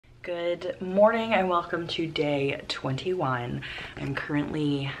Good morning and welcome to day 21. I'm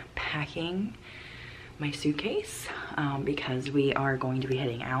currently packing my suitcase because we are going to be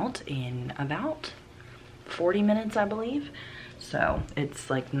heading out in about 40 minutes, I believe. So it's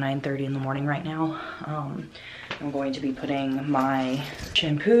like 9:30 in the morning right now. I'm going to be putting my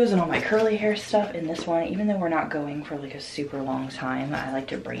shampoos and all my curly hair stuff in this one. Even though we're not going for like a super long time, I like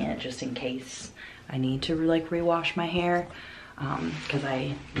to bring it just in case I need to like rewash my hair. Because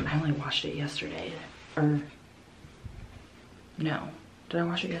I only washed it yesterday, or no, did I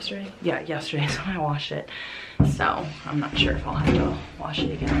wash it yesterday? Yeah, yesterday's when I washed it, so I'm not sure if I'll have to wash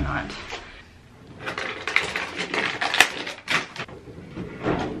it again or not.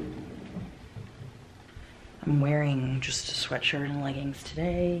 I'm wearing just a sweatshirt and leggings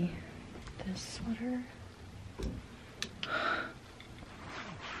today. This sweater.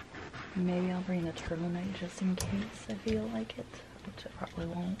 Maybe I'll bring the turtleneck just in case I feel like it, which I probably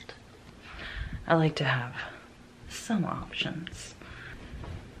won't. I like to have some options.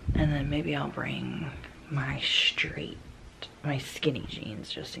 And then maybe I'll bring my skinny jeans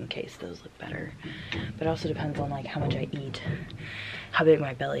just in case those look better. But it also depends on like how much I eat, how big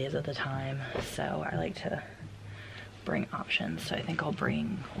my belly is at the time. So I like to bring options. So I think I'll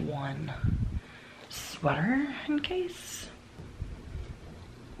bring one sweater in case.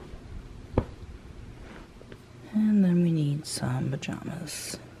 And then we need some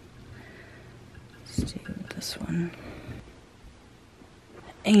pajamas. Let's do this one.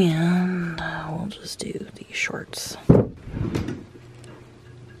 And we'll just do these shorts.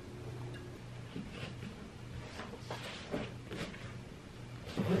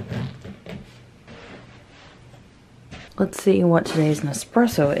 Let's see what today's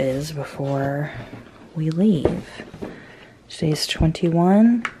Nespresso is before we leave. Today's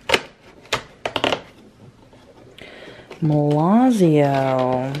 21.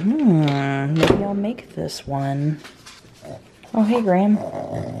 Malazio. Maybe I'll make this one. Oh, hey, Graham.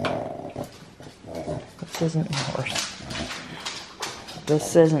 This isn't yours.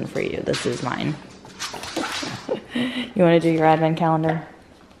 This isn't for you. This is mine. You want to do your advent calendar?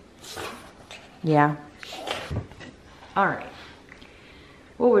 Yeah. All right.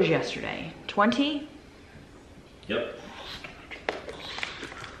 What was yesterday? 20? Yep.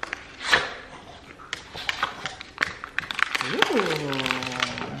 Ooh,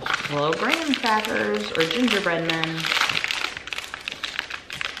 little graham crackers or gingerbread men.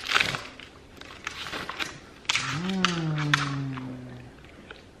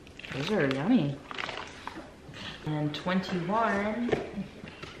 Those are yummy. And 21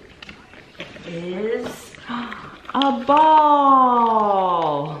 is a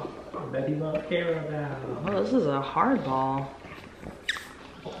ball. Betty Love Caramel. Oh, this is a hard ball.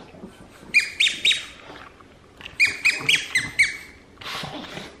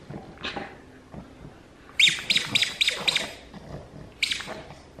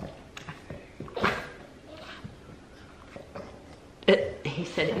 He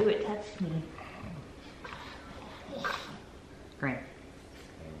said, ooh, it touched me. Great.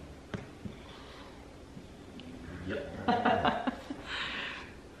 Yep.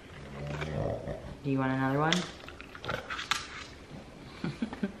 Do you want another one?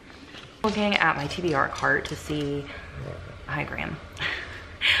 Looking at my TBR cart to see, hi Graham,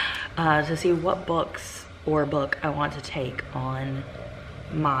 to see what books or book I want to take on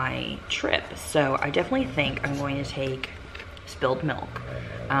my trip. So I definitely think I'm going to take Spilled Milk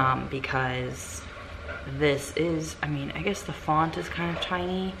because this is, I mean, I guess the font is kind of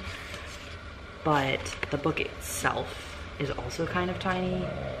tiny, but the book itself is also kind of tiny.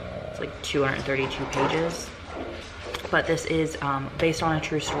 It's like 232 pages, but this is based on a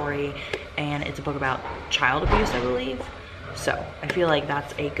true story, and it's a book about child abuse, I believe. So I feel like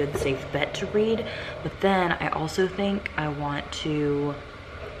that's a good safe bet to read. But then I also think I want to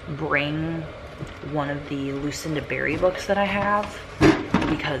bring one of the Lucinda Berry books that I have,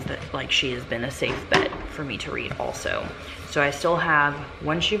 because like she has been a safe bet for me to read also. So I still have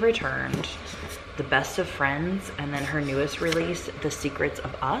When She Returned, The Best of Friends, and then her newest release, The Secrets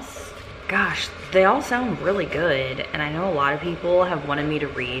of Us. Gosh, they all sound really good, and I know a lot of people have wanted me to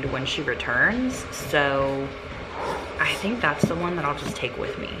read When She Returns, so I think that's the one that I'll just take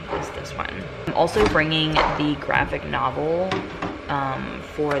with me, is this one. I'm also bringing the graphic novel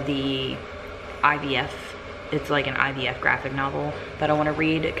for the IVF. It's like an IVF graphic novel that I want to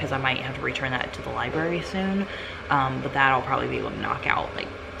read because I might have to return that to the library soon. But that I'll probably be able to knock out like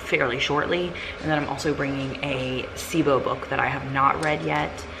fairly shortly. And then I'm also bringing a SIBO book that I have not read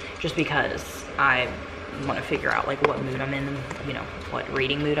yet, just because I want to figure out like what mood I'm in, you know, what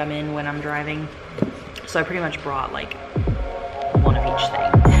reading mood I'm in when I'm driving. So I pretty much brought like one of each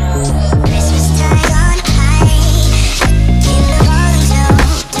thing.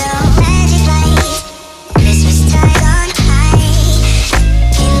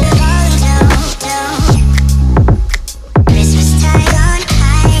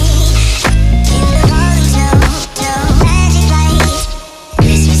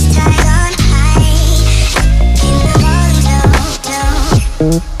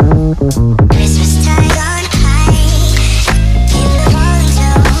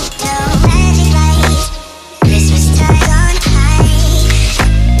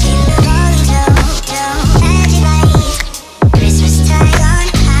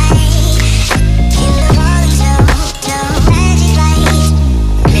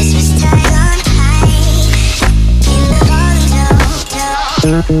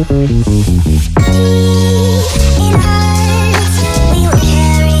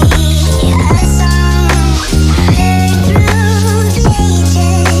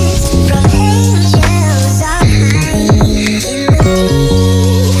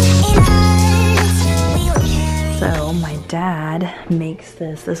 Makes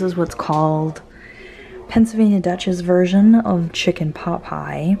this is what's called Pennsylvania Dutch's version of chicken pot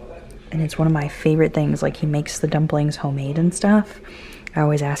pie, and it's one of my favorite things. Like, he makes the dumplings homemade and stuff. I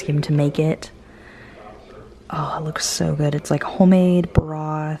always ask him to make it. Oh, it looks so good. It's like homemade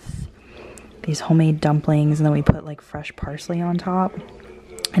broth, these homemade dumplings, and then we put like fresh parsley on top,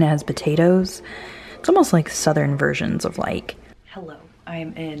 and it has potatoes. It's almost like southern versions of like, hello,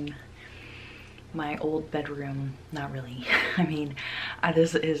 I'm in my old bedroom. Not really. I mean,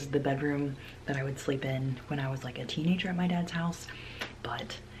 this is the bedroom that I would sleep in when I was like a teenager at my dad's house,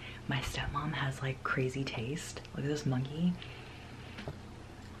 but my stepmom has like crazy taste. Look at this monkey.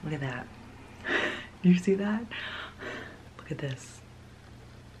 Look at that. You see that? Look at this.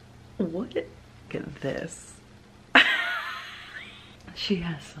 What? Look at this. She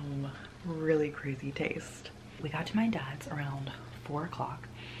has some really crazy taste. We got to my dad's around 4 o'clock.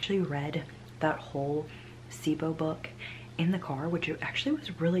 Actually read that whole SIBO book in the car, which actually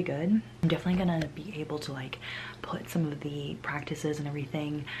was really good. I'm definitely gonna be able to like put some of the practices and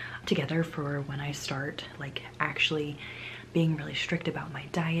everything together for when I start like actually being really strict about my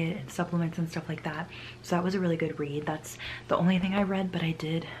diet and supplements and stuff like that. So that was a really good read. That's the only thing I read, but I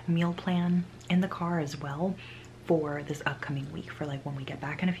did meal plan in the car as well for this upcoming week for like when we get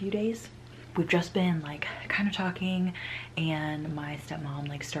back in a few days. We've just been like kind of talking, and my stepmom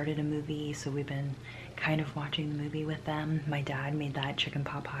like started a movie, so we've been kind of watching the movie with them. My dad made that chicken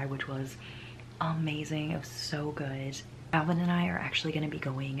pot pie, which was amazing. It was so good. Alvin and I are actually going to be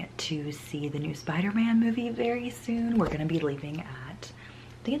going to see the new Spider-Man movie very soon. We're going to be leaving at,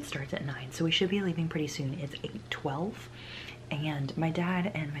 I think it starts at 9, so we should be leaving pretty soon. It's 8:12. And my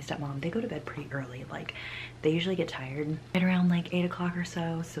dad and my stepmom, they go to bed pretty early. Like, they usually get tired at around like 8 o'clock or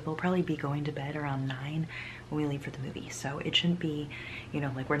so. So they'll probably be going to bed around 9 when we leave for the movie. So it shouldn't be, you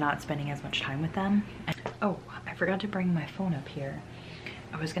know, like we're not spending as much time with them. And, oh, I forgot to bring my phone up here.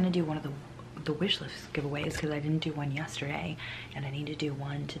 I was gonna do one of the wish list giveaways because I didn't do one yesterday, and I need to do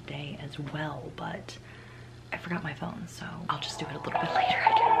one today as well, but I forgot my phone, so I'll just do it a little bit later,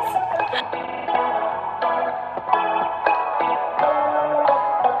 I guess.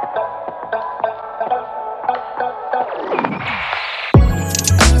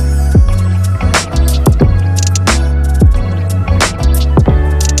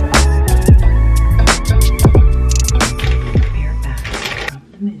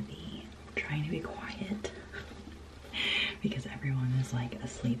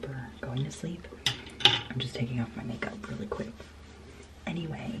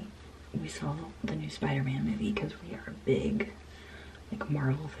 Spider-Man movie because we are big like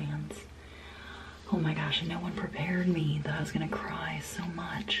Marvel fans. Oh my gosh, and no one prepared me that I was gonna cry so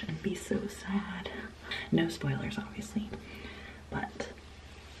much and be so sad. No spoilers obviously, but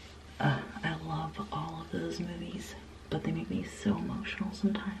I love all of those movies, but they make me so emotional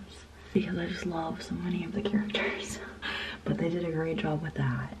sometimes because I just love so many of the characters. But they did a great job with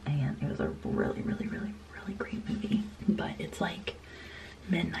that, and it was a really great movie. But it's like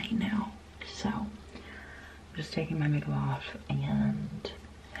midnight now, so I'm just taking my makeup off and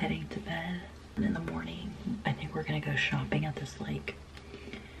heading to bed. And in the morning, I think we're gonna go shopping at this like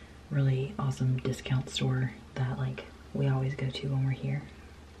really awesome discount store that like we always go to when we're here.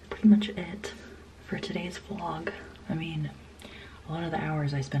 Pretty much it for today's vlog. I mean, a lot of the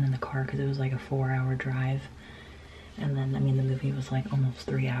hours I spent in the car because it was like a 4-hour drive. And then, I mean, the movie was like almost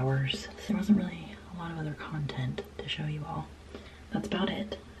 3 hours. So there wasn't really a lot of other content to show you all. That's about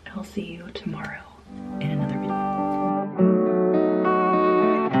it. I'll see you tomorrow in another video.